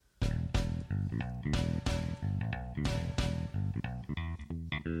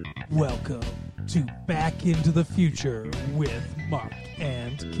Welcome to Back into the Future with Mark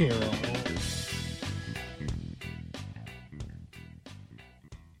and Carol.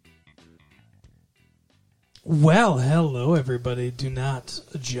 Well, hello everybody. Do not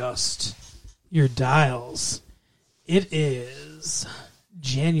adjust your dials. It is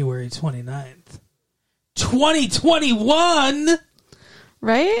January 29th, 2021!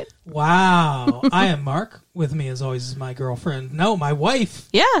 Right? Wow. I am Mark. With me, as always, is my girlfriend. No, my wife.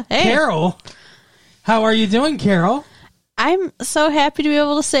 Yeah. Hey. Carol. How are you doing, Carol? I'm so happy to be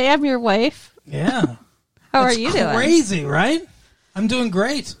able to say I'm your wife. Yeah. How are you doing? Crazy, right? I'm doing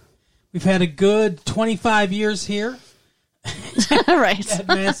great. We've had a good 25 years here Right. at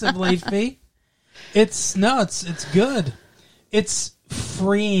Massive Late Fee. It's good. It's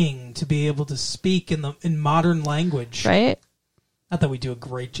freeing to be able to speak in modern language. Right? Not that we do a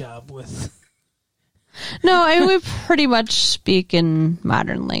great job with. No, we pretty much speak in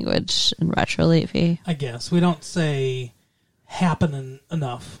modern language in retro late fee. I guess we don't say happening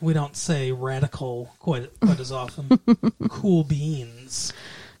enough. We don't say radical quite as often. Cool beans.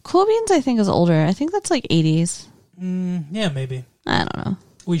 Cool Beans, I think, is older. I think that's like 80s. Yeah, maybe. I don't know.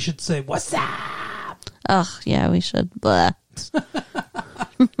 We should say, what's up? Ugh, yeah, we should. Blah.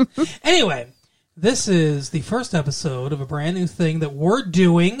 Anyway, this is the first episode of a brand new thing that we're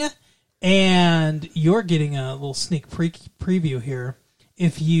doing, and you're getting a little sneak preview here.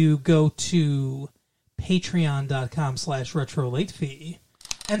 If you go to patreon.com/retrolatefee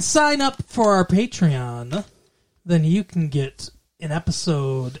and sign up for our Patreon, then you can get an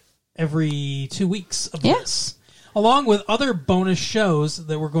episode every 2 weeks of this, along with other bonus shows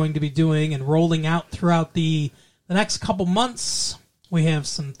that we're going to be doing and rolling out throughout the next couple months. We have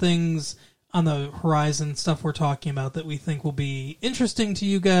some things on the horizon, stuff we're talking about that we think will be interesting to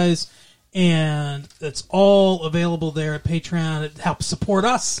you guys, and it's all available there at Patreon. It helps support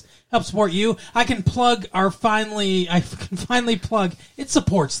us, helps support you. I can finally plug, it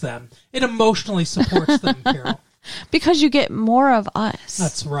supports them. It emotionally supports them, Carol. Because you get more of us.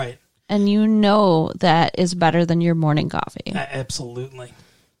 That's right. And you know that is better than your morning coffee. Absolutely.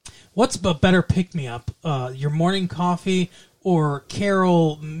 What's a better pick-me-up? Your morning coffee or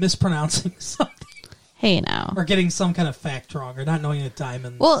Carol mispronouncing something? Hey, now. Or getting some kind of fact wrong or not knowing that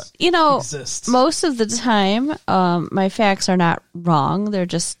diamonds exist. Most of the time, my facts are not wrong. They're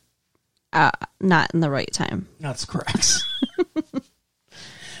just not in the right time. That's correct.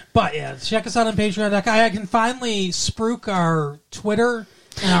 But yeah, check us out on Patreon.com. I can finally spruik our Twitter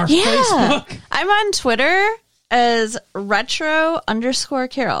and our Facebook. I'm on Twitter as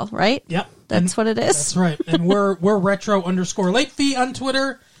retro_Carol, right? Yep. That's what it is. That's right. And we're retro_latefee on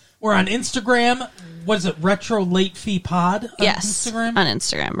Twitter. We're on Instagram. What is it? Retro Late Fee Pod on Instagram? On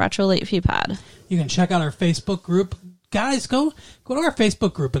Instagram. Retro Late Fee Pod. You can check out our Facebook group. Guys, go to our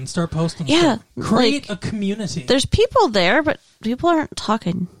Facebook group and start posting stuff. Create a community. There's people there, but people aren't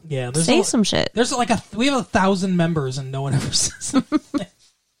talking. Yeah, say some shit. There's we have 1,000 members and no one ever says anything.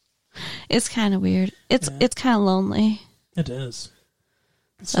 It's kind of weird. It's kind of lonely. It is.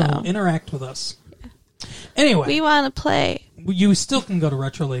 So interact with us. Anyway, we want to play. You still can go to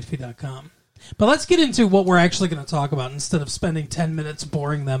retrolatefee.com. But let's get into what we're actually going to talk about instead of spending 10 minutes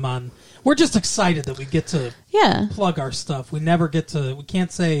boring them on. We're just excited that we get to plug our stuff. We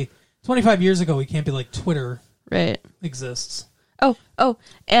can't say 25 years ago we can't be like Twitter exists. Oh,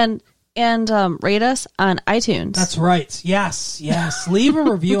 and rate us on iTunes. That's right. Yes. Leave a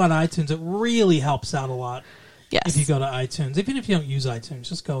review on iTunes. It really helps out a lot. Yes. If you go to iTunes. Even if you don't use iTunes,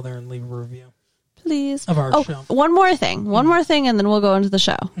 just go there and leave a review. Please. Of our show. One more thing, and then we'll go into the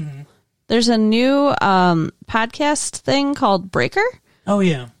show. Mm-hmm. There's a new podcast thing called Breaker. Oh,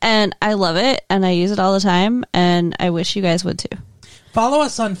 yeah. And I love it, and I use it all the time, and I wish you guys would too. Follow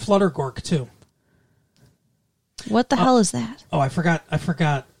us on Fluttergork, too. What the hell is that? Oh, I forgot.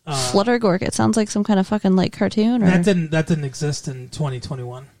 Fluttergork. It sounds like some kind of fucking like cartoon. Or... That didn't exist in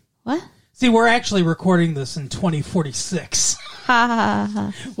 2021. What? See, we're actually recording this in 2046. Ha ha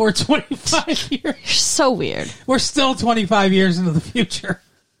ha. We're 25 years. You're so weird. We're still 25 years into the future.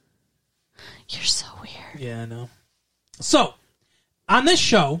 You're so weird. Yeah, I know. So, on this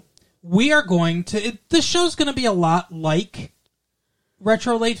show, we are going to... This show's going to be a lot like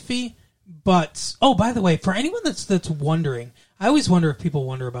Retro Late Fee, but... Oh, by the way, for anyone that's wondering, I always wonder if people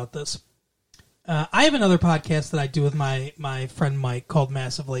wonder about this. I have another podcast that I do with my friend Mike called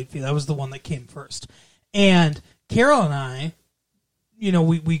Massive Late Fee. That was the one that came first. And Carol and I,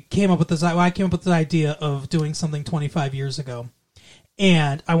 we came up with this... I came up with the idea of doing something 25 years ago.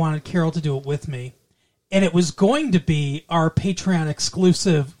 And I wanted Carol to do it with me. And it was going to be our Patreon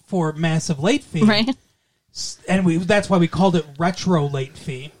exclusive for Massive Late Fee. Right. And that's why we called it Retro Late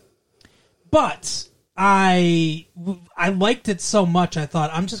Fee. But I liked it so much, I thought,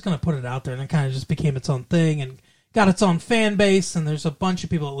 I'm just going to put it out there. And it kind of just became its own thing and got its own fan base. And there's a bunch of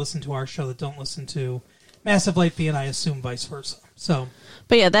people that listen to our show that don't listen to Massive Late Fee, and I assume vice versa. So,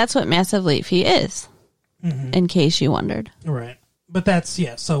 but yeah, that's what Massive Late Fee is, in case you wondered. Right. But that's,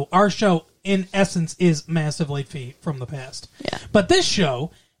 yeah. So our show, in essence, is Massive Late Fee from the past. Yeah. But this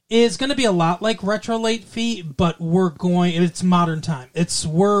show is going to be a lot like Retro Late Fee, but it's modern time.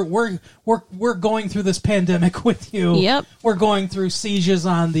 We're going through this pandemic with you. Yep. We're going through sieges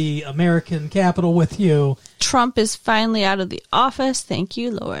on the American Capitol with you. Trump is finally out of the office. Thank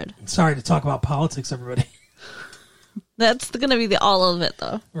you, Lord. Sorry to talk about politics, everybody. That's going to be the all of it,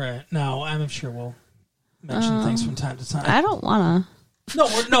 though. Right. No, I'm sure we'll mention things from time to time. I don't want to.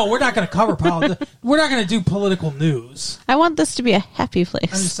 We're not going to cover politics. We're not going to do political news. I want this to be a happy place.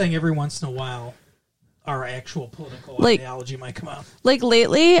 I'm just saying every once in a while, our actual political ideology might come out. Like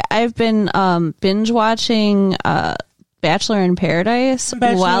lately, I've been binge watching Bachelor in Paradise in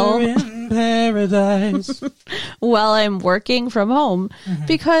Paradise while I'm working from home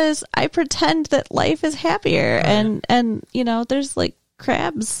because I pretend that life is happier and you know there's like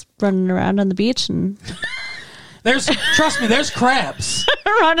crabs running around on the beach and. Trust me, there's crabs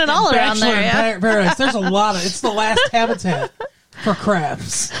running all around Bachelor there. Yeah. in Paradise. There's a lot of. It's the last habitat for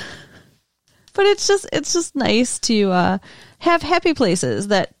crabs. But it's just nice to have happy places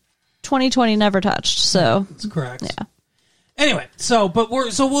that 2020 never touched. So that's correct. Yeah. Anyway,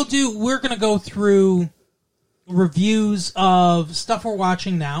 we're gonna go through reviews of stuff we're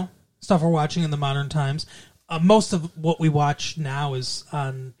watching now, stuff we're watching in the modern times. Most of what we watch now is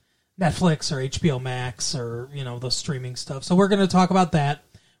on Netflix or HBO Max or, the streaming stuff. So we're going to talk about that.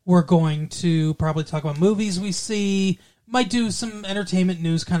 We're going to probably talk about movies we see. Might do some entertainment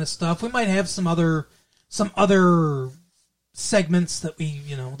news kind of stuff. We might have some other segments that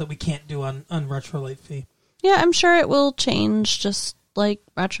we can't do on Retro Late Fee. Yeah, I'm sure it will change just like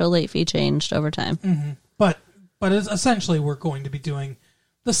Retro Late Fee changed over time. Mm-hmm. But it's essentially we're going to be doing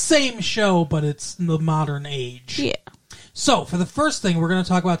the same show, but it's the modern age. Yeah. So, for the first thing, we're going to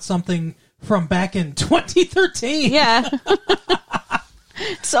talk about something from back in 2013. Yeah.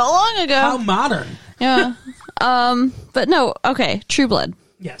 So long ago. How modern. Yeah. But no, okay, True Blood.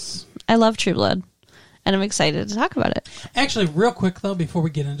 Yes. I love True Blood, and I'm excited to talk about it. Actually, real quick, though, before we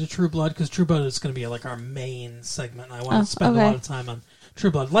get into True Blood, because True Blood is going to be like our main segment, and I want to spend a lot of time on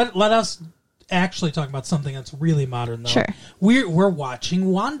True Blood. Let us actually talk about something that's really modern, though. Sure. We're watching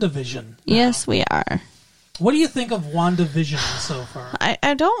WandaVision now. Yes, we are. What do you think of WandaVision so far?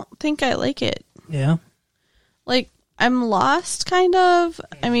 I don't think I like it. Yeah? Like, I'm lost, kind of.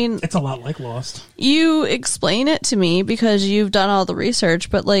 I mean... It's a lot like Lost. You explain it to me because you've done all the research,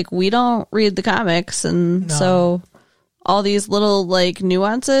 but, like, we don't read the comics, and so all these little, like,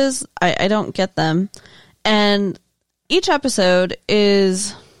 nuances, I don't get them. And each episode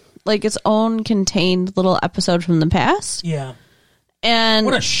is, like, its own contained little episode from the past. Yeah. And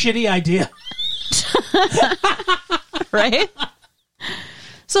what a shitty idea. Right?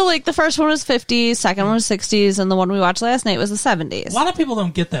 So, like, the first one was 50s, second one was 60s, and the one we watched last night was the 70s. A lot of people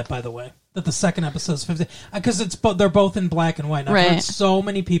don't get that, by the way, that the second episode is 50. Because they're both in black and white. And I've heard so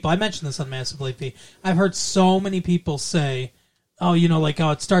many people, I mentioned this on Massive Late Fee, I've heard so many people say,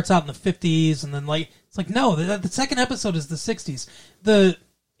 it starts out in the 50s, and then, it's like, no, the second episode is the 60s.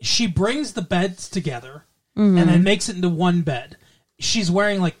 She brings the beds together, and then makes it into one bed. She's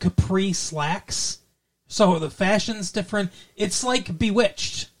wearing, like, capri slacks. So the fashion's different. It's like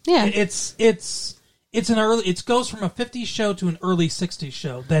Bewitched. Yeah. It goes from a 50s show to an early 60s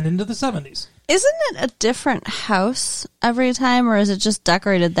show, then into the 70s. Isn't it a different house every time, or is it just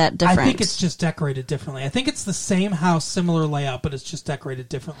decorated that different? I think it's just decorated differently. I think it's the same house, similar layout, but it's just decorated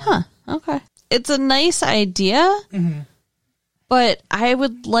differently. Huh. Okay. It's a nice idea, but I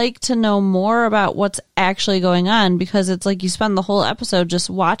would like to know more about what's actually going on, because it's like you spend the whole episode just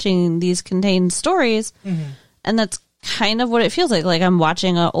watching these contained stories, and that's kind of what it feels like. Like I'm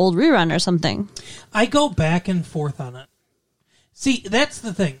watching an old rerun or something. I go back and forth on it. See, that's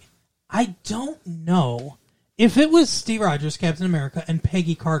the thing. I don't know if it was Steve Rogers, Captain America, and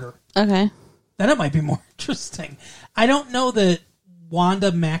Peggy Carter. Okay. Then it might be more interesting. I don't know that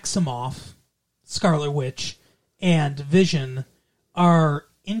Wanda Maximoff, Scarlet Witch, and Vision are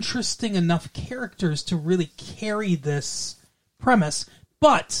interesting enough characters to really carry this premise.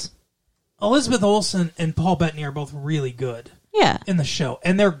 But Elizabeth Olsen and Paul Bettany are both really good in the show.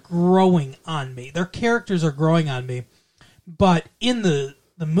 And they're growing on me. Their characters are growing on me. But in the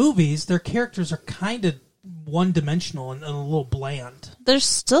movies, their characters are kind of one-dimensional and a little bland. They're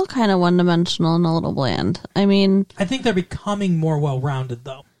still kind of one-dimensional and a little bland. I mean... I think they're becoming more well-rounded,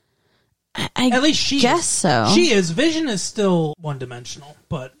 though. At least she guess so. She is. Vision is still one-dimensional,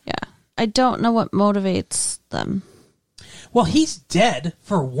 but... Yeah. I don't know what motivates them. Well, he's dead,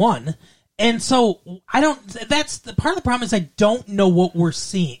 for one, and so I don't... That's the part of the problem is I don't know what we're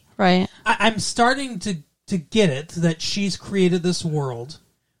seeing. Right. I'm starting to get it that she's created this world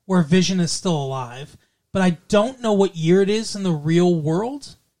where Vision is still alive, but I don't know what year it is in the real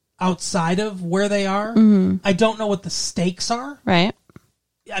world outside of where they are. Mm-hmm. I don't know what the stakes are. Right.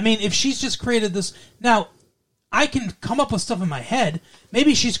 I mean, if she's just created this... Now, I can come up with stuff in my head.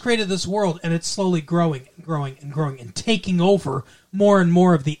 Maybe she's created this world and it's slowly growing and growing and growing and taking over more and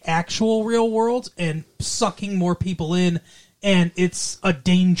more of the actual real world and sucking more people in, and it's a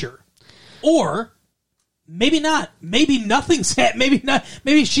danger. Or... maybe not. Maybe nothing's maybe not.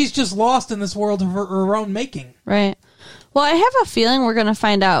 Maybe she's just lost in this world of her own making. Right. Well, I have a feeling we're going to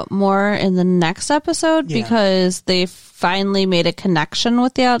find out more in the next episode because they finally made a connection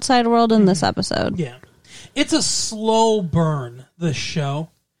with the outside world in this episode. Yeah. It's a slow burn, this show.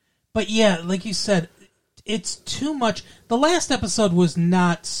 But yeah, like you said, it's too much. The last episode was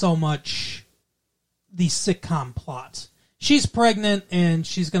not so much the sitcom plot. She's pregnant and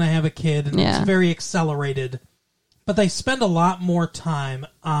she's going to have a kid, and it's very accelerated. But they spend a lot more time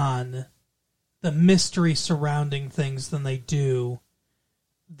on the mystery surrounding things than they do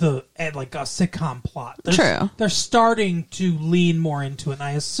like a sitcom plot. True. They're starting to lean more into it, and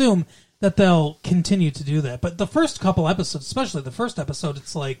I assume that they'll continue to do that. But the first couple episodes, especially the first episode,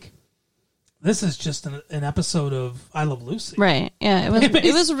 it's like, this is just an episode of I Love Lucy. Right. Yeah,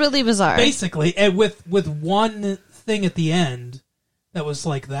 it was really bizarre. Basically, and with one thing at the end that was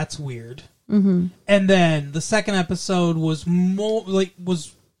like, that's weird. Mm-hmm. And then the second episode was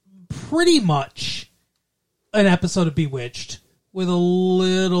was pretty much an episode of Bewitched with a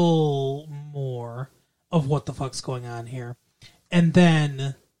little more of what the fuck's going on here. And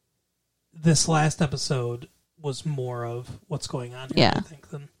then this last episode was more of what's going on here, I think,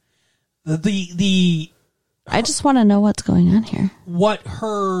 than I just want to know what's going on here. What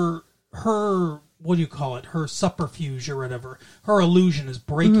her what do you call it? Her subterfuge or whatever. Her illusion is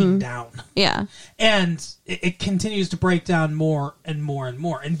breaking down. Yeah. And it continues to break down more and more and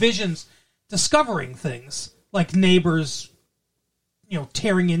more. And Vision's discovering things like neighbors,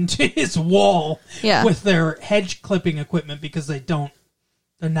 tearing into his wall with their hedge clipping equipment because they're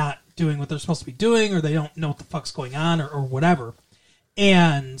not doing what they're supposed to be doing, or they don't know what the fuck's going on, or whatever.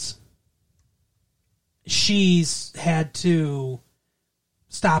 And she's had to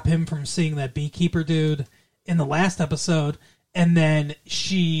stop him from seeing that beekeeper dude in the last episode, and then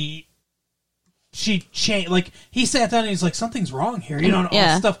she changed. Like, he sat down and he's like, something's wrong here, all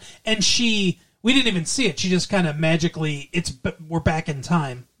this stuff. And we didn't even see it. She just kind of magically, we're back in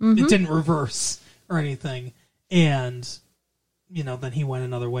time. Mm-hmm. It didn't reverse or anything. And, then he went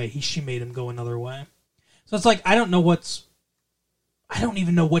another way. She made him go another way. So it's like, I don't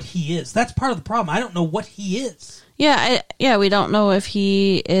even know what he is. That's part of the problem. I don't know what he is. Yeah, we don't know if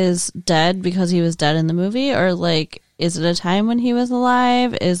he is dead because he was dead in the movie, or like, is it a time when he was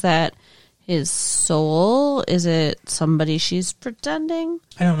alive? Is that his soul? Is it somebody she's pretending?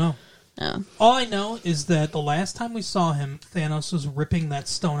 I don't know. No. All I know is that the last time we saw him, Thanos was ripping that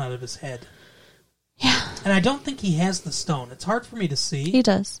stone out of his head. Yeah. And I don't think he has the stone. It's hard for me to see. He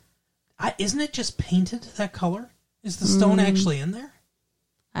does. Isn't it just painted that color? Is the stone actually in there?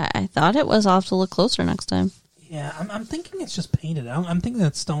 I thought it was. I'll have to look closer next time. Yeah, I'm thinking it's just painted. I'm thinking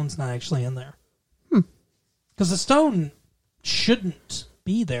that stone's not actually in there. Because the stone shouldn't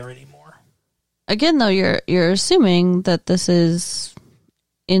be there anymore. Again, though, you're assuming that this is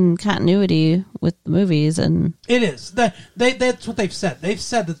in continuity with the movies, and it is. That's what they've said. They've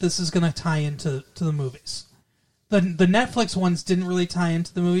said that this is going to tie into the movies. The Netflix ones didn't really tie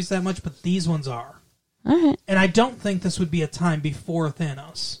into the movies that much, but these ones are. All right. And I don't think this would be a time before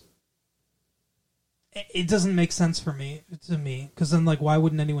Thanos. It doesn't make sense to me, because then, like, why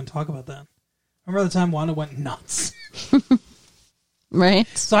wouldn't anyone talk about that? Remember the time Wanda went nuts? Right.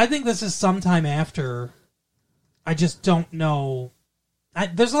 So I think this is sometime after. I just don't know.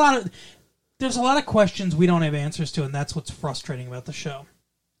 There's a lot of questions we don't have answers to, and that's what's frustrating about the show.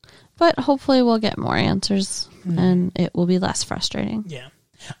 But hopefully we'll get more answers, and it will be less frustrating. Yeah.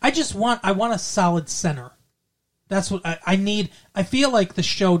 I want a solid center. That's what I need. I feel like the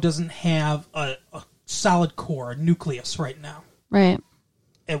show doesn't have a solid core, a nucleus right now. Right.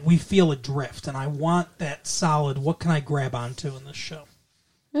 And we feel adrift, and I want that solid, what can I grab onto in this show?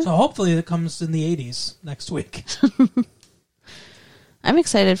 Yeah. So hopefully it comes in the 80s next week. I'm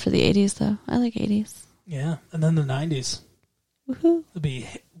excited for the 80s, though. I like 80s. Yeah, and then the 90s. Woohoo. It'll be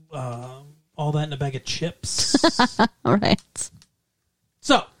all that in a bag of chips. All right.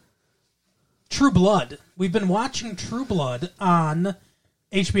 So, True Blood. We've been watching True Blood on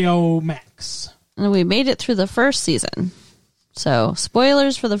HBO Max. And we made it through the first season. So,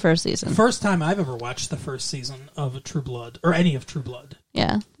 spoilers for the first season. First time I've ever watched the first season of True Blood, or any of True Blood.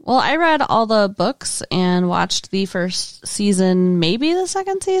 Yeah. Well, I read all the books and watched the first season, maybe the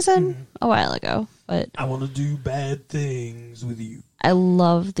second season, a while ago. But I want to do bad things with you. I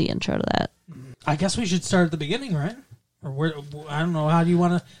love the intro to that. I guess we should start at the beginning, right? Or where? I don't know. How do you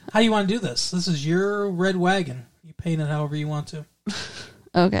want to do this? This is your red wagon. You paint it however you want to.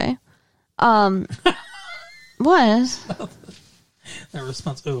 Okay. What? That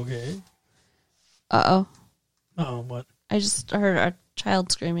response. Okay. Uh-oh. Uh-oh. What? I just heard our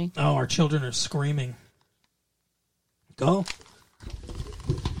child screaming. Oh, our children are screaming. Go.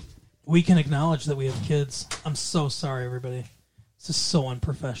 We can acknowledge that we have kids. I'm so sorry, everybody. This is so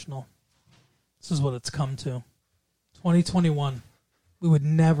unprofessional. This is what it's come to. 2021. We would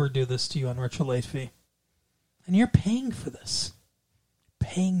never do this to you on Retro Late Fee. And you're paying for this.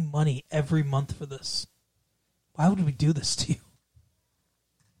 Paying money every month for this. Why would we do this to you?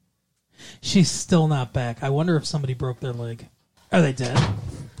 She's still not back. I wonder if somebody broke their leg. Are they dead?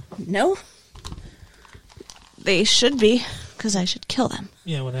 No. They should be, because I should kill them.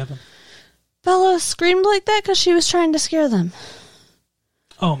 Yeah, what happened? Bella screamed like that because she was trying to scare them.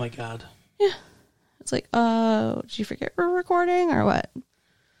 Oh, my God. Yeah. It's like, did you forget we're recording or what?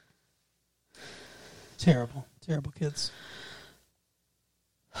 Terrible. Terrible kids.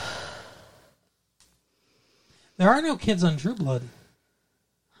 There are no kids on True Blood.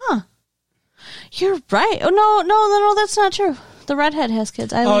 Huh. You're right. Oh, no, that's not true. The redhead has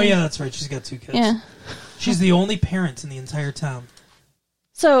kids. Yeah, that's right. She's got 2 kids. Yeah. She's the only parent in the entire town.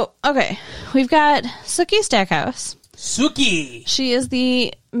 So, okay. We've got Sookie Stackhouse. Sookie! She is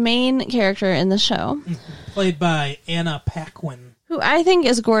the main character in the show. Played by Anna Paquin. Who I think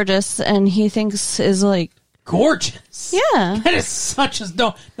is gorgeous and he thinks is like... Gorgeous! Yeah. That is such a...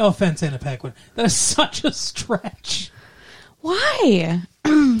 No offense, Anna Paquin. That is such a stretch. Why?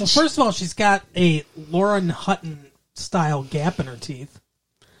 Well, first of all, she's got a Lauren Hutton-style gap in her teeth.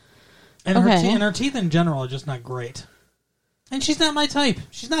 And her teeth in general are just not great. And she's not my type.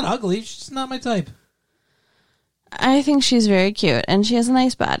 She's not ugly. She's not my type. I think she's very cute, and she has a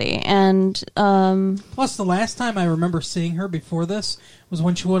nice body. And plus, the last time I remember seeing her before this was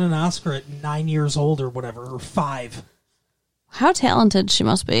when she won an Oscar at 9 years old or whatever, or 5. How talented she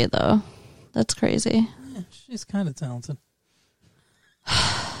must be, though. That's crazy. Yeah, she's kind of talented.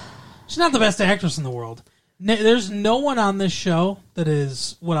 She's not the best actress in the world. There's no one on this show that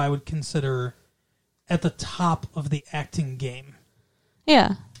is what I would consider at the top of the acting game.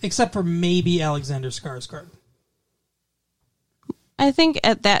 Yeah. Except for maybe Alexander Skarsgård. I think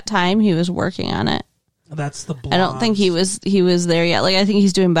at that time he was working on it. That's the blonde. I don't think he was there yet. Like, I think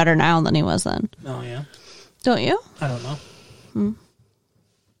he's doing better now than he was then. Oh, yeah? Don't you? I don't know.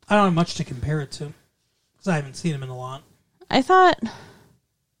 I don't have much to compare it to. Because I haven't seen him in a lot. I thought...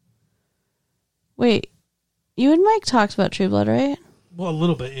 Wait, you and Mike talked about True Blood, right? Well, a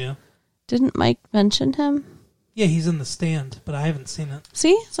little bit, yeah. Didn't Mike mention him? Yeah, he's in The Stand, but I haven't seen it.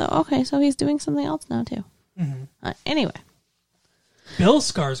 See? So he's doing something else now, too. Mm-hmm. Anyway. Bill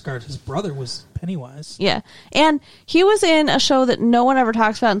Skarsgård, his brother, was Pennywise. Yeah. And he was in a show that no one ever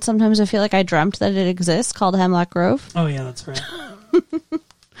talks about, and sometimes I feel like I dreamt that it exists, called Hemlock Grove. Oh, yeah, that's right.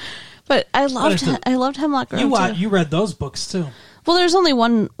 But I loved Hemlock Grove, You read those books, too. Well, there's only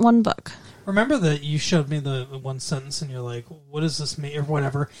one book. Remember that you showed me the one sentence, and you're like, what does this mean, or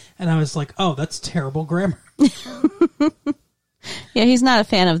whatever, and I was like, oh, that's terrible grammar. Yeah, he's not a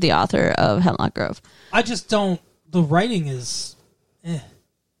fan of the author of Hemlock Grove. I just don't... The writing is... I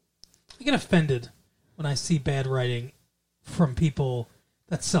get offended when I see bad writing from people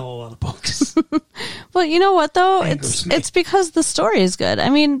that sell a lot of books. Well, you know what though? It's it's because the story is good. I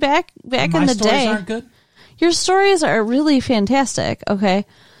mean, back in the day, my stories aren't good. Your stories are really fantastic. Okay,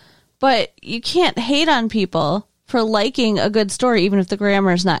 but you can't hate on people for liking a good story, even if the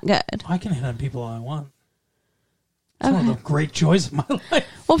grammar is not good. I can hit on people all I want. It's one of the great joys of my life.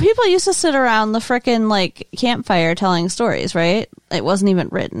 Well, people used to sit around the frickin' campfire telling stories, right? It wasn't even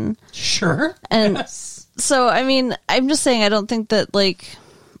written. Sure. And yes. So, I mean, I'm just saying I don't think that,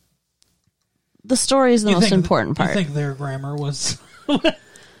 the story is the most important part. You think their grammar was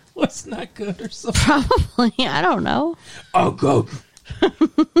not good or something? Probably. I don't know. Oh, go.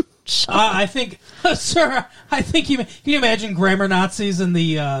 I think, sir, can you imagine grammar Nazis in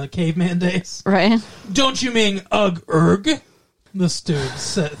the caveman days? Right. Don't you mean ug-erg? This dude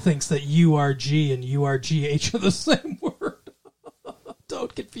thinks that URG and URGH are the same word.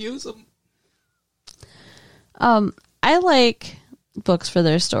 Don't confuse them. I like books for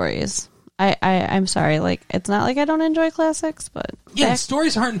their stories. I'm sorry. Like, it's not like I don't enjoy classics, but Yeah,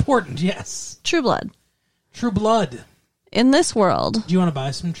 stories aren't important, yes. True Blood. True Blood. In this world. Do you want to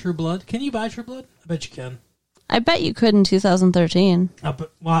buy some True Blood? Can you buy True Blood? I bet you can. I bet you could in 2013.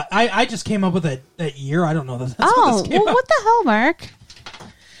 Well, I just came up with that year. I don't know that that's when this came up. What the hell, Mark?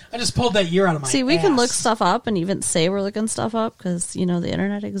 I just pulled that year out of my See, we ass. can look stuff up and even say we're looking stuff up because, you know, the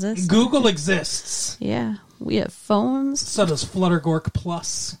internet exists. Google exists. Yeah. We have phones. So does Fluttergork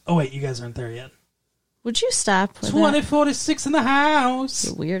Plus. Oh, wait, you guys aren't there yet. Would you stop with 2046 in the house.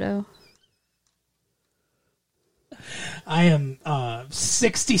 You weirdo. I am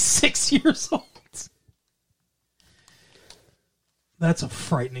 66 years old. That's a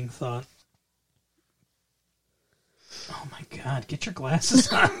frightening thought. Oh my God, get your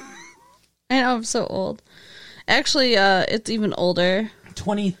glasses on. I know, I'm so old. Actually, it's even older.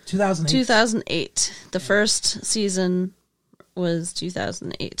 2008. 2008. The first season was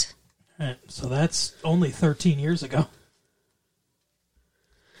 2008. Right, so that's only 13 years ago.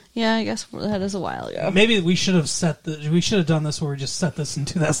 Yeah, I guess that is a while ago. Maybe we should have done this where we just set this in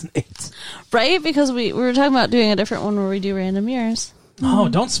 2008. Right? Because we were talking about doing a different one where we do random years. Oh,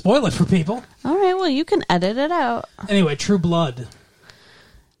 don't spoil it for people. All right, well, you can edit it out. Anyway, True Blood.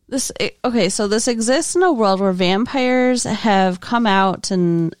 So this exists in a world where vampires have come out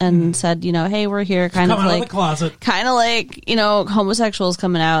and said, you know, hey, we're here, Come out of the closet. kind of like, you know, homosexuals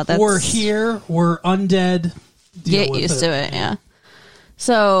coming out. We're here. We're undead. Get used to it, yeah.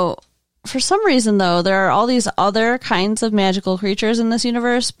 So, for some reason, though, there are all these other kinds of magical creatures in this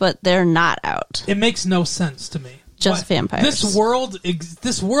universe, but they're not out. It makes no sense to me. Just vampires.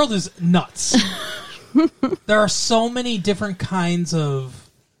 This world is nuts. There are so many different kinds of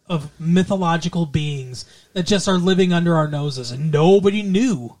mythological beings that just are living under our noses, and nobody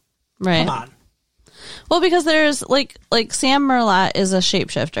knew. Right. Come on. Well, because there's, like Sam Merlot is a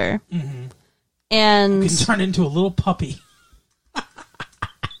shapeshifter. Mm-hmm. And... You can turn into a little puppy.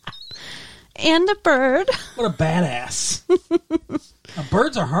 And a bird. What a badass.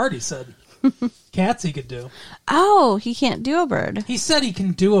 Birds are hard, he said. Cats he could do. Oh, he can't do a bird. He said he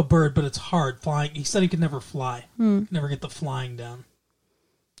can do a bird, but it's hard flying. He said he could never fly. Never get the flying down.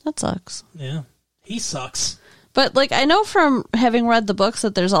 That sucks. Yeah. He sucks. But, like, I know from having read the books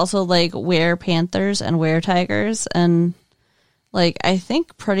that there's also, like, were-panthers and were-tigers and, like, I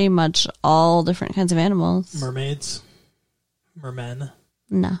think pretty much all different kinds of animals. Mermaids. Mermen.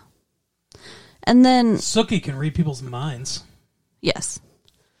 No. And then... Sookie can read people's minds. Yes.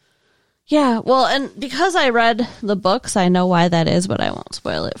 Yeah, well, and because I read the books, I know why that is, but I won't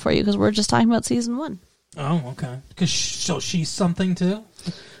spoil it for you because we're just talking about season 1. Oh, okay. Because so she's something too.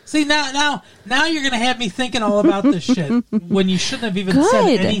 See, now you're gonna have me thinking all about this shit when you shouldn't have even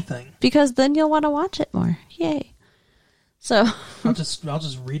said anything. Because then you'll want to watch it more. Yay! So I'll just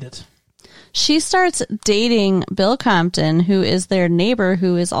read it. She starts dating Bill Compton, who is their neighbor,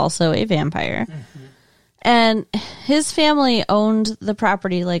 who is also a vampire. Mm-hmm. And his family owned the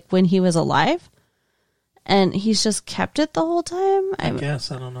property, like, when he was alive. And he's just kept it the whole time? I guess.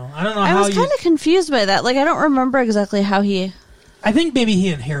 I don't know. I don't know I how was kind of confused by that. Like, I don't remember exactly how he... I think maybe he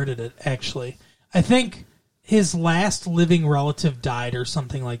inherited it, actually. I think his last living relative died or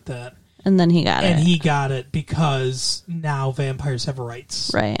something like that. And then he got it. And he got it because now vampires have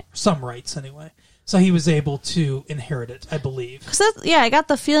rights. Right. Some rights, anyway. So he was able to inherit it, I believe. Yeah, I got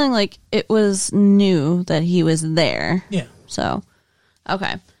the feeling like it was new that he was there. Yeah. So,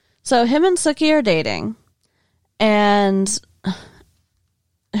 okay. So him and Sookie are dating. And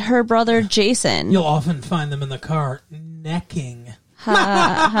her brother Jason... You'll often find them in the car necking.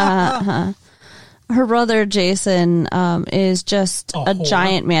 Her brother Jason is just a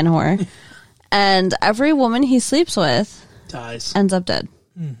giant man whore. And every woman he sleeps with... dies. Ends up dead.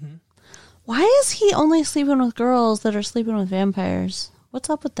 Mm-hmm. Why is he only sleeping with girls that are sleeping with vampires? What's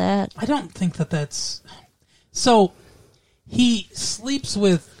up with that? I don't think that's... So, he sleeps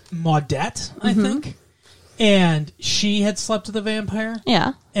with Maudette, I think. And she had slept with a vampire.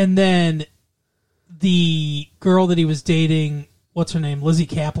 Yeah. And then the girl that he was dating, what's her name? Lizzie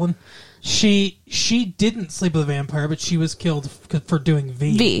Kaplan. She didn't sleep with a vampire, but she was killed for doing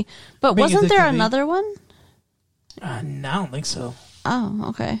V. But wasn't there another one? No, I don't think so. Oh,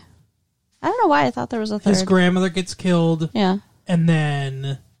 okay. I don't know why I thought there was a third. His grandmother gets killed. Yeah. And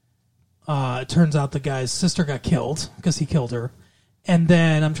then it turns out the guy's sister got killed because he killed her. And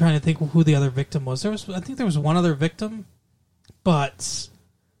then I'm trying to think who the other victim was. I think there was one other victim, but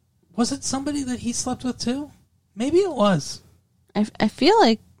was it somebody that he slept with too? Maybe it was. I feel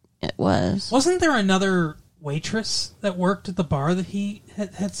like it was. Wasn't there another waitress that worked at the bar that he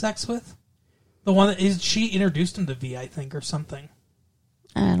had sex with? The one that she introduced him to V, I think, or something.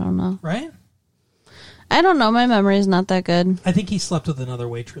 I don't know. Right? I don't know. My memory is not that good. I think he slept with another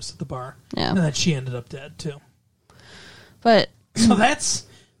waitress at the bar. Yeah. And then she ended up dead, too. But... So that's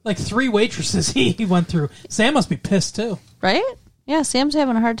like 3 waitresses he went through. Sam must be pissed, too. Right? Yeah, Sam's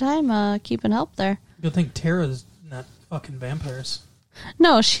having a hard time keeping help there. Good thing Tara's not fucking vampires.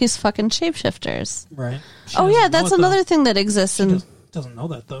 No, she's fucking shapeshifters. Right. Oh, yeah, that's another thing that exists. She doesn't know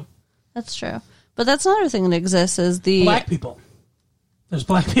that, though. That's true. But that's another thing that exists is the... Black people. There's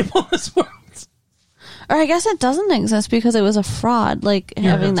black people in this world. Or I guess it doesn't exist because it was a fraud, like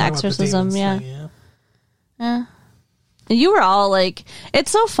having the exorcism. Yeah. Yeah. You were all like,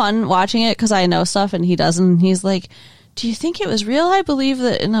 it's so fun watching it because I know stuff and he doesn't. He's like, do you think it was real? I believe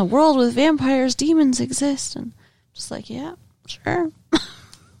that in a world with vampires, demons exist. And I'm just like, yeah, sure.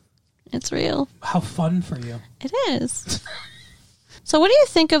 It's real. How fun for you. It is. So what do you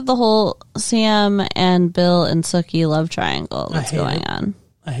think of the whole Sam and Bill and Sookie love triangle that's going on?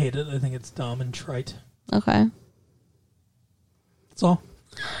 I hate it. I think it's dumb and trite. Okay. That's all.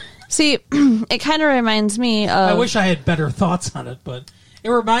 See, it kind of reminds me of... I wish I had better thoughts on it, but it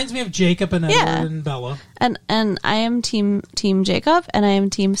reminds me of Jacob and Edward and Bella. And I am team Jacob, and I am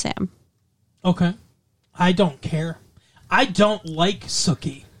team Sam. Okay. I don't care. I don't like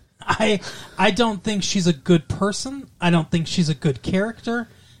Sookie. I don't think she's a good person. I don't think she's a good character.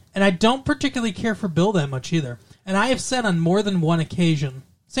 And I don't particularly care for Bill that much either. And I have said on more than one occasion...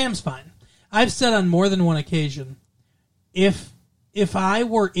 Sam's fine. I've said on more than one occasion, if I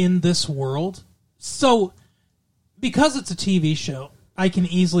were in this world, so because it's a TV show, I can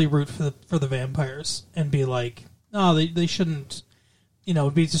easily root for the vampires and be like, no, they shouldn't,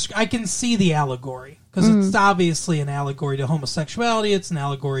 be just. I can see the allegory because it's obviously an allegory to homosexuality. It's an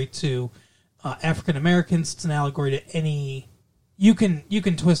allegory to African Americans. It's an allegory to any. You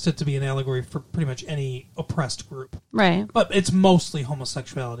can twist it to be an allegory for pretty much any oppressed group. Right. But it's mostly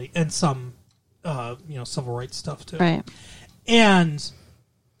homosexuality and some, civil rights stuff too. Right. And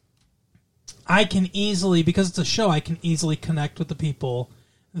I can easily, because it's a show, I can easily connect with the people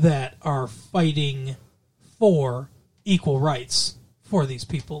that are fighting for equal rights for these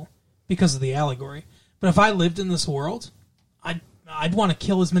people because of the allegory. But if I lived in this world, I'd want to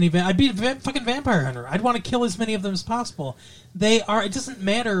kill as many... I'd be a fucking vampire hunter. I'd want to kill as many of them as possible. They are... It doesn't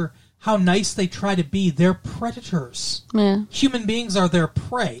matter how nice they try to be. They're predators. Yeah. Human beings are their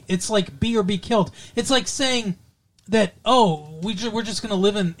prey. It's like be or be killed. It's like saying that, we're just going to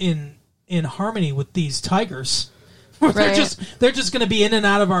live in harmony with these tigers. Right. They're just going to be in and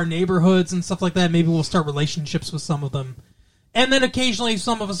out of our neighborhoods and stuff like that. Maybe we'll start relationships with some of them. And then occasionally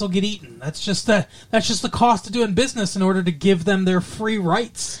some of us will get eaten. That's just the cost of doing business in order to give them their free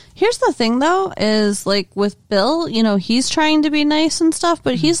rights. Here's the thing, though, is like with Bill, he's trying to be nice and stuff,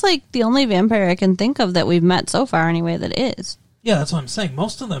 but he's like the only vampire I can think of that we've met so far anyway that is. Yeah, that's what I'm saying.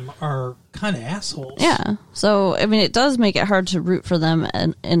 Most of them are kind of assholes. Yeah. So, I mean, it does make it hard to root for them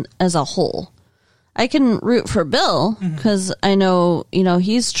and as a whole. I can root for Bill because I know,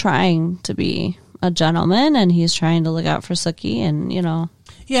 he's trying to be a gentleman and he's trying to look out for Sookie and,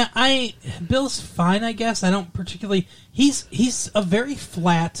 Yeah, Bill's fine, I guess. I don't particularly... He's a very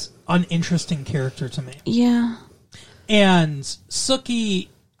flat, uninteresting character to me. Yeah. And Sookie,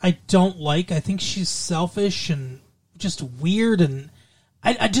 I don't like. I think she's selfish and just weird, and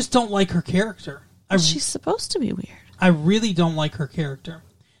I just don't like her character. She's supposed to be weird. I really don't like her character.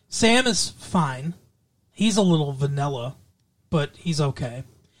 Sam is fine. He's a little vanilla, but he's okay.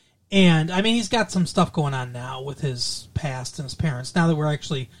 And, I mean, he's got some stuff going on now with his past and his parents, now that we're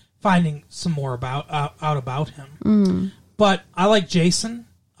actually finding some more out about him. Mm. But I like Jason.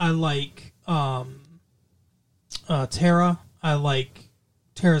 I like Tara. I like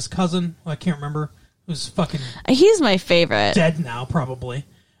Tara's cousin, who I can't remember, who's fucking... He's my favorite. Dead now, probably.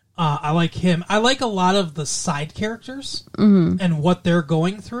 I like him. I like a lot of the side characters and what they're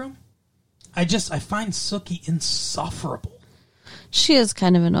going through. I find Sookie insufferable. She is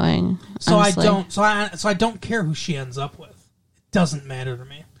kind of annoying. So honestly. I don't care who she ends up with. It doesn't matter to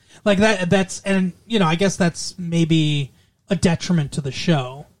me. Like that's I guess that's maybe a detriment to the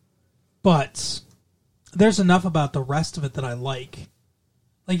show. But there's enough about the rest of it that I like.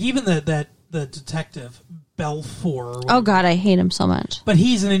 Like even the detective Belfour. Oh god, I hate him so much. But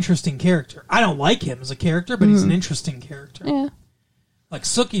he's an interesting character. I don't like him as a character, but he's an interesting character. Yeah. Like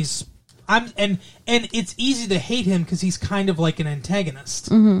Sookie's and it's easy to hate him because he's kind of like an antagonist.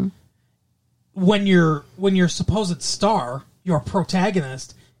 Mm-hmm. When your supposed star, your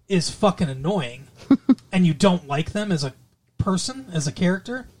protagonist, is fucking annoying, and you don't like them as a person, as a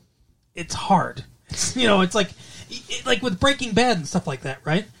character, it's hard. It's like with Breaking Bad and stuff like that,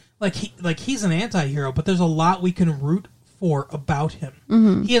 right? Like he's an anti-hero, but there's a lot we can root for about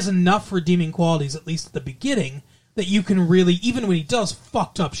him. He has enough redeeming qualities, at least at the beginning, that you can really, even when he does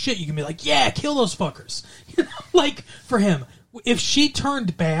fucked up shit, you can be like, yeah, kill those fuckers. Like, for him, if she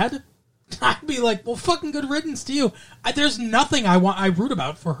turned bad, I'd be like, well, fucking good riddance to you. There's nothing I root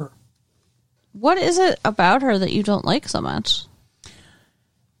about for her. What is it about her that you don't like so much?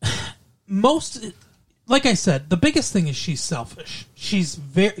 Like I said, the biggest thing is she's selfish. She's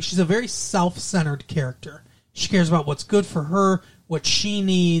a very self-centered character. She cares about what's good for her, what she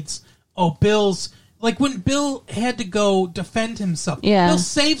needs. Oh, like when Bill had to go defend himself. Yeah. Bill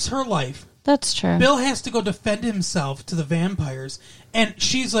saves her life. That's true. Bill has to go defend himself to the vampires, and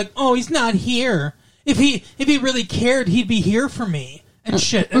she's like, "Oh, he's not here. If he really cared, he'd be here for me." And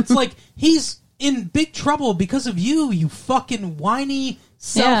shit. It's like he's in big trouble because of you, you fucking whiny,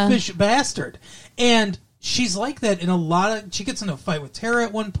 selfish bastard. And she's like that in she gets into a fight with Tara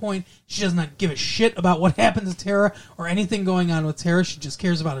at one point. She does not give a shit about what happens to Tara or anything going on with Tara. She just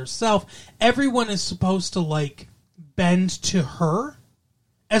cares about herself. Everyone is supposed to like bend to her,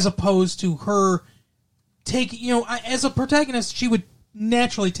 as opposed to her taking, as a protagonist, she would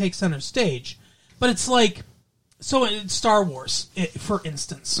naturally take center stage. But it's like, so in Star Wars, for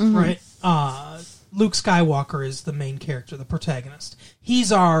instance, right? Luke Skywalker is the main character, the protagonist.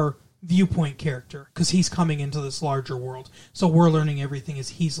 He's our viewpoint character because he's coming into this larger world. So we're learning everything as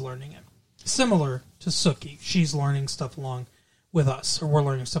he's learning it. Similar to Suki. She's learning stuff along with us, or we're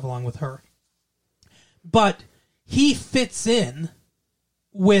learning stuff along with her. But he fits in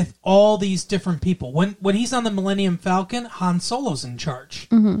with all these different people. When he's on the Millennium Falcon, Han Solo's in charge.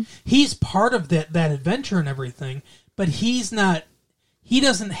 He's part of that adventure and everything, but he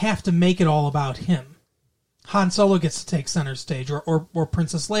doesn't have to make it all about him. Han Solo gets to take center stage, or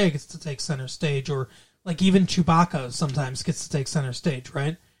Princess Leia gets to take center stage, or like even Chewbacca sometimes gets to take center stage,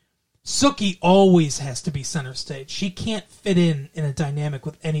 right? Suki always has to be center stage. She can't fit in a dynamic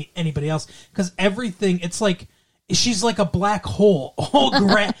with anybody else, because everything, it's like she's like a black hole.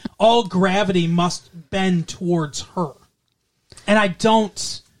 All gravity must bend towards her. And I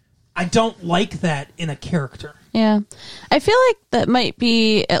don't like that in a character. Yeah. I feel like that might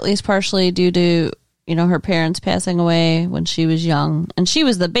be at least partially due to, her parents passing away when she was young, and she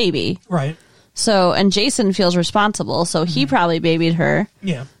was the baby. Right. So, and Jason feels responsible, so he probably babied her.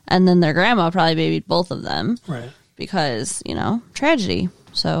 Yeah. And then their grandma probably babied both of them. Right. Because, tragedy.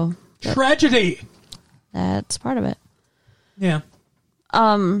 So. Tragedy! That's part of it. Yeah.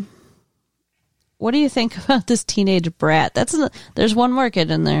 What do you think about this teenage brat? There's one more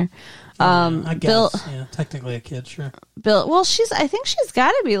kid in there. I guess. Bill, yeah, technically a kid, sure. Bill, well, I think she's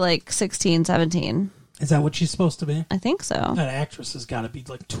got to be like 16, 17. Is that what she's supposed to be? I think so. That actress has got to be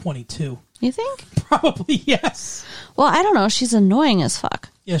like 22. You think? Probably, yes. Well, I don't know. She's annoying as fuck.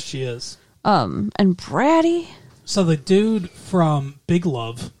 Yes, she is. And bratty. So the dude from Big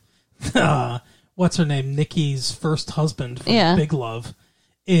Love, what's her name? Nikki's first husband from Big Love,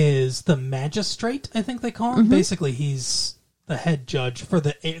 is the magistrate, I think they call him. Basically, he's the head judge for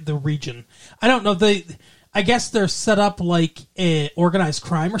the region. I don't know. I guess they're set up like a organized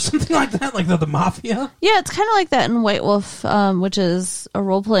crime or something like that, like the mafia. Yeah, it's kind of like that in White Wolf, which is a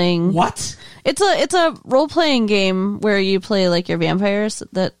role playing. What? It's a role playing game where you play like your vampires.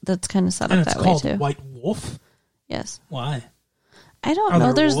 That's kind of set up that way too. And it's called White Wolf. Yes. Why? I don't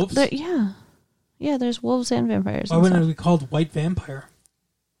know. There wolves? Yeah. There's wolves and vampires. Why wouldn't it be called White Vampire?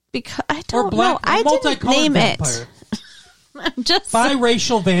 Because I don't know. I didn't name vampire. It. I'm just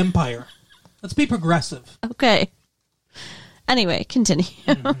biracial vampire. Let's be progressive. Okay. Anyway, continue.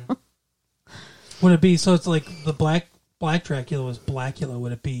 Would it be, so it's like the black Dracula was Blackula,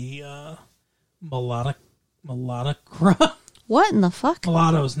 would it be Mulatto? What in the fuck?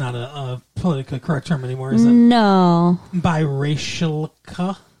 Mulatto is not a politically correct term anymore, is it? No.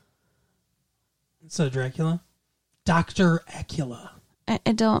 Biracialca instead of Dracula? Dr. Acula. I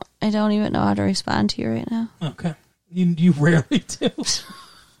don't even know how to respond to you right now. Okay. You rarely do.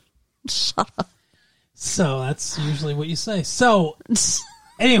 Shut up. So that's usually what you say. So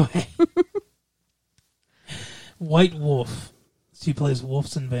anyway, White Wolf. She plays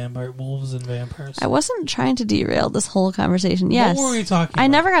wolves and vampires. I wasn't trying to derail this whole conversation. Yes. What were we talking about? I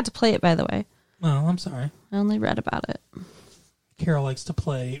never got to play it, by the way. Oh, I'm sorry. I only read about it. Carol likes to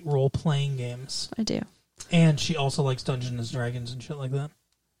play role-playing games. I do. And she also likes Dungeons and Dragons and shit like that.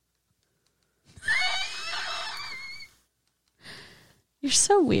 You're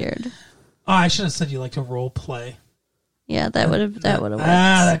so weird. Oh, I should have said you like to role play. Yeah, that would have worked.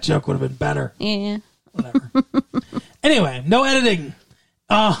 That joke would have been better. Yeah. Whatever. Anyway, no editing.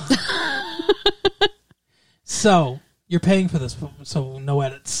 So you're paying for this, so no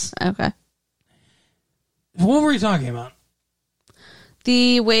edits. Okay. What were we talking about?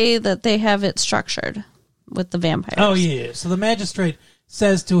 The way that they have it structured with the vampires. Oh, yeah. So the magistrate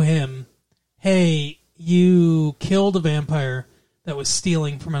says to him, hey, you killed a vampire that was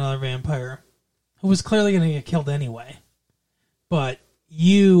stealing from another vampire who was clearly going to get killed anyway. But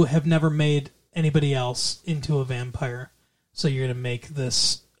you have never made anybody else into a vampire, so you're going to make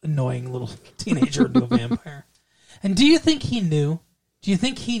this annoying little teenager into a vampire. And do you think he knew? Do you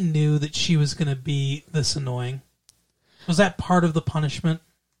think he knew that she was going to be this annoying? Was that part of the punishment?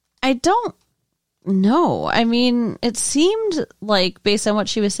 I don't know. I mean, it seemed like, based on what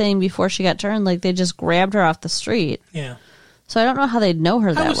she was saying before she got turned, like they just grabbed her off the street. Yeah. So I don't know how they'd know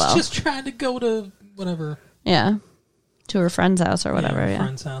her that well. I was just trying to go to whatever. Yeah. To her friend's house or whatever. Yeah,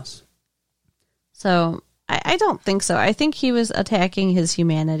 friend's house. So I don't think so. I think he was attacking his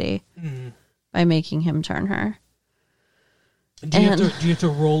humanity by making him turn her. Do you have to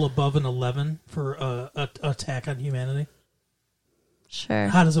roll above an 11 for an attack on humanity? Sure.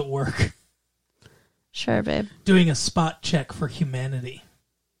 How does it work? Sure, babe. Doing a spot check for humanity.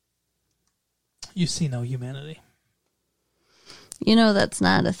 You see no humanity. You know that's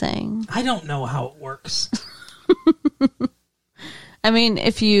not a thing. I don't know how it works. I mean,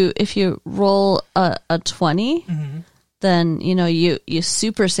 if you roll a 20, then you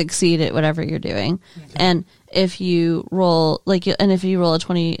super succeed at whatever you're doing. Okay. And if you roll if you roll a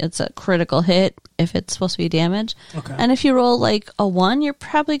 20, it's a critical hit if it's supposed to be damage. Okay. And if you roll like a 1, you're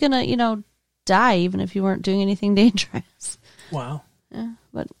probably gonna die even if you weren't doing anything dangerous. Wow. Yeah,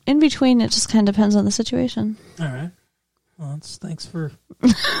 but in between, it just kind of depends on the situation. All right. Well, thanks for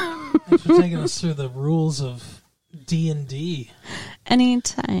taking us through the rules of D&D.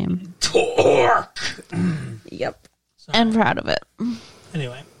 Anytime. Torque. Yep. Sorry. And proud of it.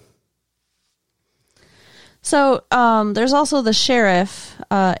 Anyway. So, there's also the sheriff,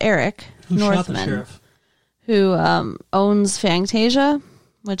 Eric Who Northman, shot the sheriff? Who owns Fantasia,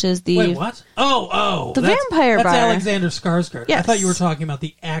 which is the... Wait, what? Oh, the vampire bar. That's Alexander Skarsgård. Yes. I thought you were talking about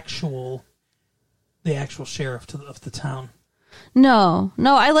the actual sheriff of the town. No,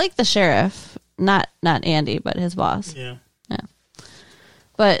 I like the sheriff. Not Andy, but his boss. Yeah.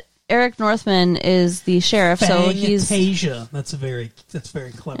 But Eric Northman is the sheriff, so he's... Fantasia. That's very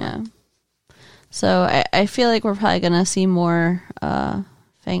clever. Yeah. So I feel like we're probably going to see more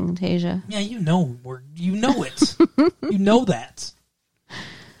Fantasia. Yeah, you know it. You know that.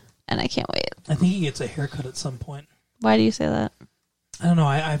 And I can't wait. I think he gets a haircut at some point. Why do you say that? I don't know.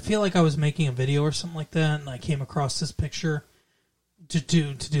 I feel like I was making a video or something like that, and I came across this picture to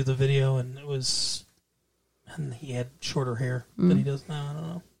do the video, and he had shorter hair than he does now. I don't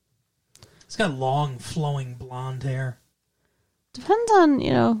know. He's got long, flowing blonde hair. Depends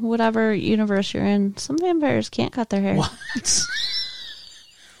on, whatever universe you're in. Some vampires can't cut their hair. What?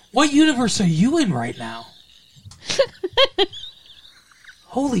 What universe are you in right now?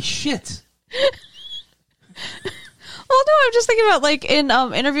 Holy shit. Well, no, I'm just thinking about, like, in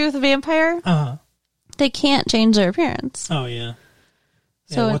Interview with a Vampire, they can't change their appearance. Oh, yeah.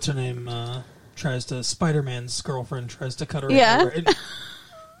 So what's her name? Spider-Man's girlfriend tries to cut her hair. Right?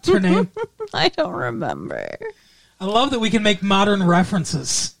 What's her name? I don't remember. I love that we can make modern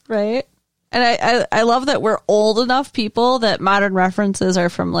references. Right? And I love that we're old enough people that modern references are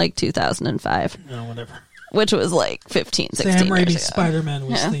from, like, 2005. No, whatever. Which was, like, 15, 16 Sam years Raimi's ago. Spider-Man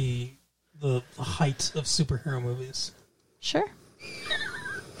was the height of superhero movies. Sure.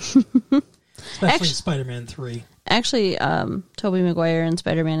 Especially Spider-Man 3. Actually, Tobey Maguire and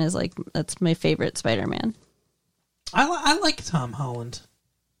Spider-Man is, like, that's my favorite Spider-Man. I like Tom Holland.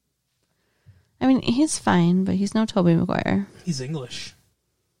 I mean, he's fine, but he's no Tobey Maguire. He's English.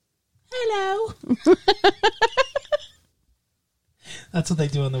 Hello. That's what they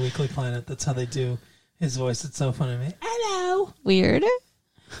do on the Weekly Planet. That's how they do his voice. It's so funny to me. Hello. Weird.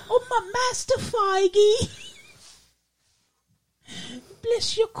 Oh, my Master Feige.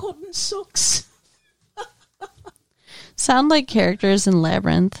 Bless your cotton socks. Sound like characters in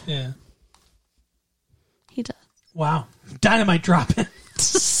Labyrinth. Yeah. He does. Wow. Dynamite dropping.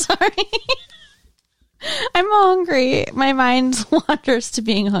 Sorry. I'm hungry. My mind wanders to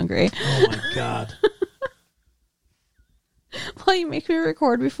being hungry. Oh, my God. Well, you make me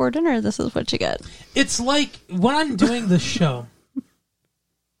record before dinner. This is what you get. It's like when I'm doing the show,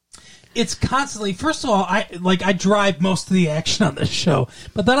 it's constantly, first of all, I drive most of the action on this show,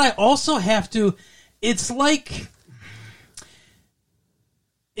 but then I also have to, it's like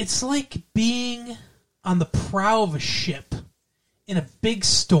being on the prow of a ship in a big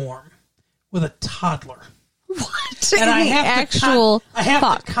storm with a toddler. What? And I have to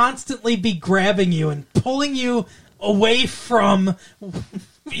constantly be grabbing you and pulling you away from,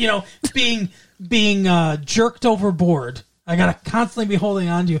 being jerked overboard. I gotta constantly be holding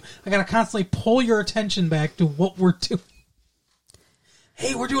on to you. I gotta constantly pull your attention back to what we're doing.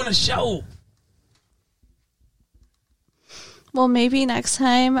 Hey, we're doing a show. Well, maybe next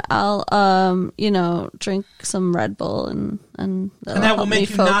time I'll, drink some Red Bull and that will make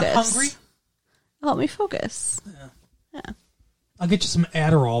you not hungry? Help me focus. Yeah. I'll get you some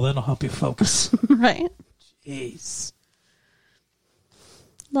Adderall. That'll help you focus. Right. Jeez.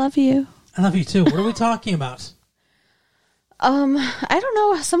 Love you. I love you too. What are we talking about? I don't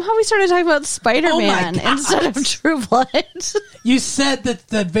know. Somehow we started talking about Spider-Man instead of True Blood. You said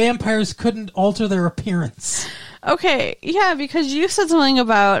that vampires couldn't alter their appearance. Okay, yeah, because you said something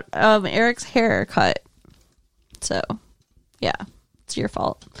about Eric's haircut. So, yeah, it's your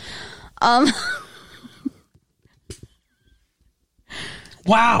fault.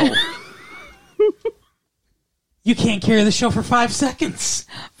 Wow. You can't carry the show for 5 seconds.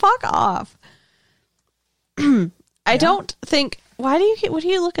 Fuck off. I don't think. What are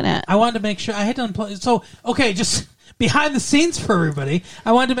you looking at? I wanted to make sure I had to unplug. So, okay, just behind the scenes for everybody,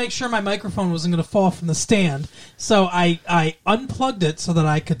 I wanted to make sure my microphone wasn't going to fall from the stand. So I unplugged it so that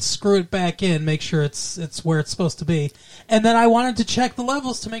I could screw it back in, make sure it's where it's supposed to be. And then I wanted to check the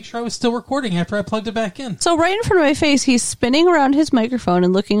levels to make sure I was still recording after I plugged it back in. So right in front of my face, he's spinning around his microphone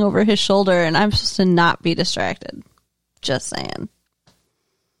and looking over his shoulder, and I'm supposed to not be distracted. Just saying.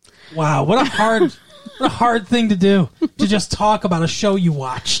 Wow, what a hard thing to do, to just talk about a show you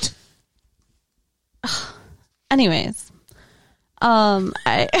watched. Anyways,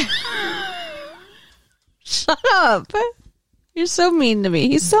 shut up. You're so mean to me.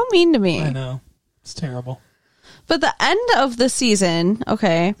 He's so mean to me. I know. It's terrible. But the end of the season,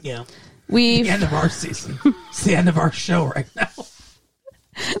 okay. Yeah. The end of our season. It's the end of our show right now.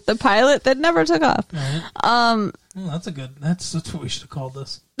 The pilot that never took off. Right. Well, that's what we should have called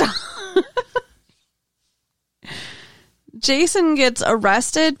this. Jason gets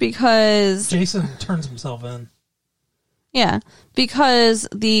arrested because... Jason turns himself in. Yeah, because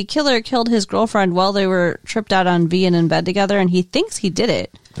the killer killed his girlfriend while they were tripped out on V and in bed together, and he thinks he did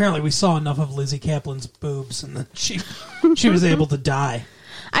it. Apparently we saw enough of Lizzie Kaplan's boobs, and then she was able to die.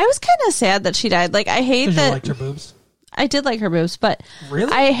 I was kind of sad that she died. Like, I hate that... You liked her boobs? I did like her boobs, but...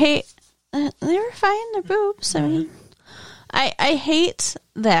 Really? I hate... they were fine, their boobs. I mean... I hate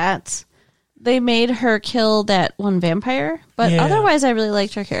that they made her kill that one vampire, but otherwise I really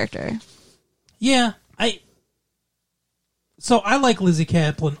liked her character. Yeah, So I like Lizzie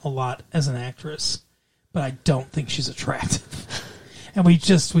Kaplan a lot as an actress, but I don't think she's attractive. And we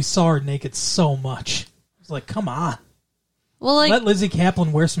saw her naked so much. I was like, come on. Well, like, let Lizzie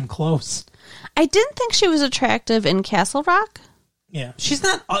Kaplan wear some clothes. I didn't think she was attractive in Castle Rock. Yeah, she's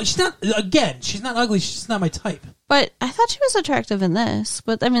not ugly. She's just not my type. But I thought she was attractive in this.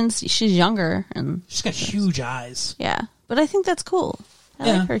 But I mean, she's younger and she's got huge eyes. Yeah, but I think that's cool.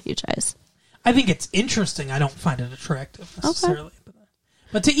 I like her huge eyes. I think it's interesting. I don't find it attractive necessarily. Okay.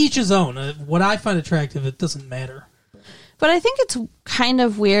 But to each his own. What I find attractive, it doesn't matter. But I think it's kind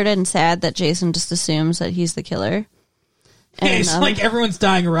of weird and sad that Jason just assumes that he's the killer. And, it's like everyone's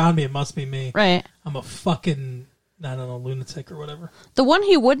dying around me. It must be me. Right. I'm a fucking, I don't know, lunatic or whatever. The one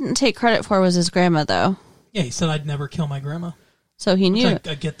he wouldn't take credit for was his grandma, though. Yeah, he said I'd never kill my grandma. So he knew.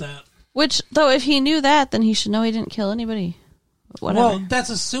 I get that. Which, though, if he knew that, then he should know he didn't kill anybody. Whatever. Well, that's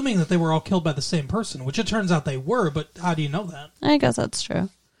assuming that they were all killed by the same person, which it turns out they were, but how do you know that? I guess that's true.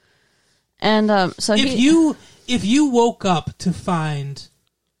 And so if you woke up to find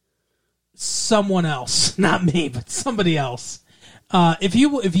someone else, not me, but somebody else, if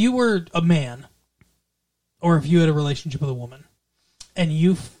you were a man, or if you had a relationship with a woman, and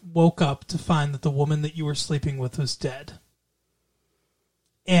you woke up to find that the woman that you were sleeping with was dead,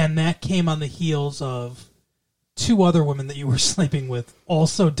 and that came on the heels of 2 other women that you were sleeping with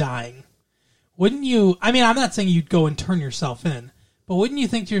also dying, wouldn't you... I mean, I'm not saying you'd go and turn yourself in, but wouldn't you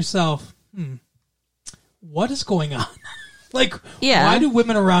think to yourself, what is going on? Like, why do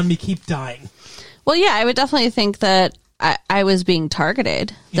women around me keep dying? Well, yeah, I would definitely think that I was being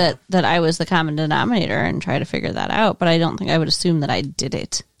targeted, that I was the common denominator, and try to figure that out, but I don't think I would assume that I did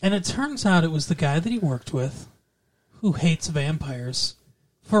it. And it turns out it was the guy that he worked with who hates vampires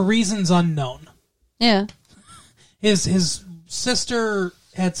for reasons unknown. Yeah. His sister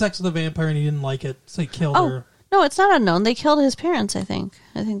had sex with a vampire and he didn't like it, so he killed her. No, it's not unknown. They killed his parents, I think.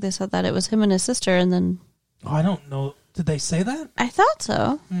 I think they said that it was him and his sister, and then... Oh, I don't know. Did they say that? I thought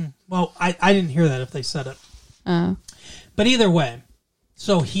so. Well, I didn't hear that if they said it. Oh. But either way,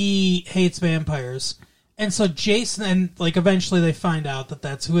 so he hates vampires. And so Jason, and like eventually they find out that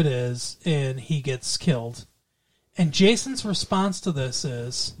that's who it is, and he gets killed. And Jason's response to this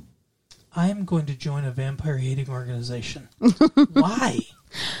is, I'm going to join a vampire-hating organization. Why?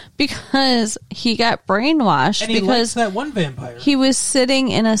 Because he got brainwashed. And he because likes that one vampire. he was sitting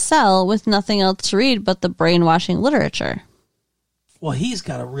in a cell with nothing else to read but the brainwashing literature. Well, he's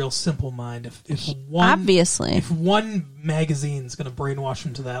got a real simple mind. If one magazine's going to brainwash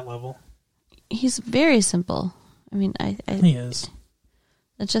him to that level. He's very simple. I mean, he is.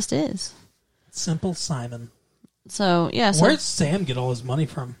 It just is. Simple Simon. So, yeah. So where'd Sam get all his money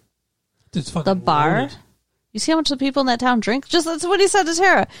from? Dude's fucking the bar? loaded. You see how much the people in that town drink? Just that's what he said to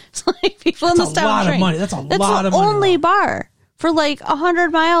Tara. It's like people in this town drink. That's a lot of money. That's the only bar for like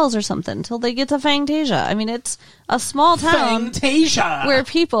 100 miles or something until they get to Fantasia. I mean, it's a small town Fantasia, where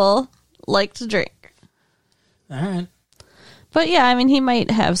people like to drink. All right. But yeah, I mean, he might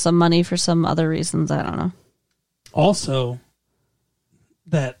have some money for some other reasons. I don't know. Also,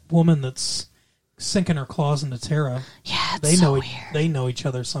 that woman that's sinking her claws into Tara. Yeah, it's weird. They know each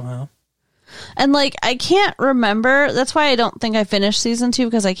other somehow. And like, I can't remember. That's why I don't think I finished season 2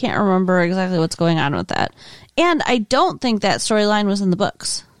 because I can't remember exactly what's going on with that. And I don't think that storyline was in the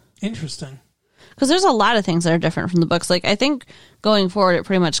books. Interesting. Because there's a lot of things that are different from the books. Like, I think going forward, it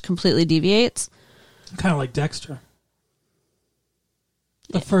pretty much completely deviates. Kind of like Dexter.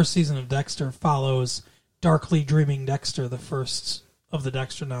 The first season of Dexter follows darkly dreaming Dexter, the first of the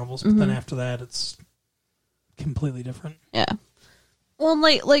Dexter novels. But then after that, it's completely different. Yeah. Well,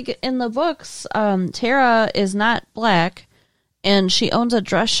 like in the books, Tara is not black, and she owns a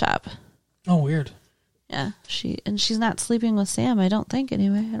dress shop. Oh, weird. Yeah, she's not sleeping with Sam. I don't think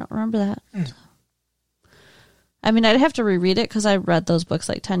anyway. I don't remember that. So. I mean, I'd have to reread it because I read those books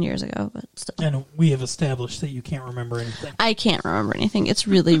like 10 years ago, but still. And we have established that you can't remember anything. I can't remember anything. It's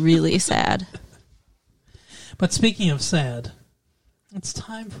really, really sad. But speaking of sad, it's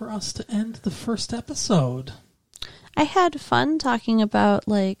time for us to end the first episode. I had fun talking about,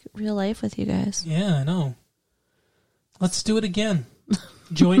 like, real life with you guys. Yeah, I know. Let's do it again.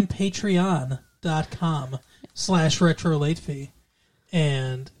 Join patreon.com/retrolatefee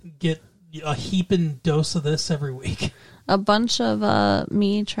and get a heaping dose of this every week. A bunch of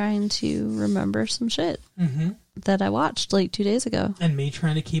me trying to remember some shit that I watched, like, 2 days ago. And me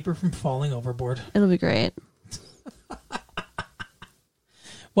trying to keep her from falling overboard. It'll be great.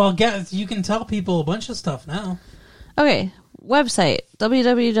 Well, guys, you can tell people a bunch of stuff now. Okay, website,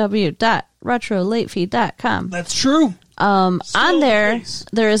 www.retrolatefee.com. That's true. On there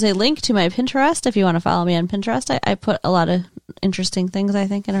is a link to my Pinterest if you want to follow me on Pinterest. I put a lot of interesting things, I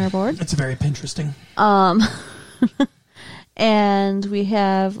think, in our board. It's very Pinteresting. And we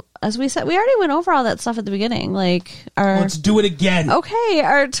have, as we said, we already went over all that stuff at the beginning. Like let's do it again. Okay,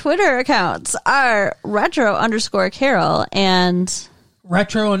 our Twitter accounts are retro_Carol and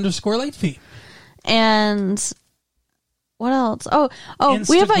retro_latefee. And what else? Oh, Instagram,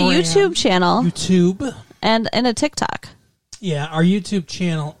 we have a YouTube channel. YouTube. And a TikTok. Yeah, our YouTube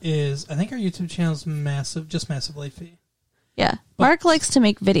channel is, I think our YouTube channel is massive, just Massive Late Fee. Yeah. But Mark likes to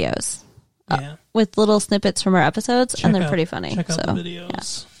make videos with little snippets from our episodes, and they're pretty funny. Check out the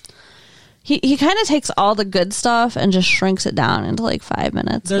videos. Yeah. He kind of takes all the good stuff and just shrinks it down into like 5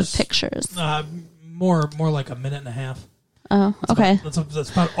 minutes with pictures. More like a minute and a half. Oh, okay.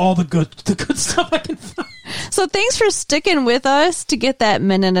 That's about all the good stuff I can find. So thanks for sticking with us to get that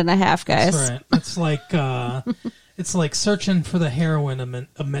minute and a half, guys. That's right. It's like searching for the heroin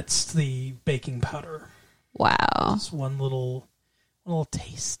amidst the baking powder. Wow. Just one little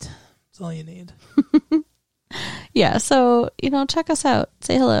taste. That's all you need. Yeah, so, check us out.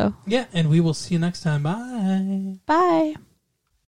 Say hello. Yeah, and we will see you next time. Bye. Bye.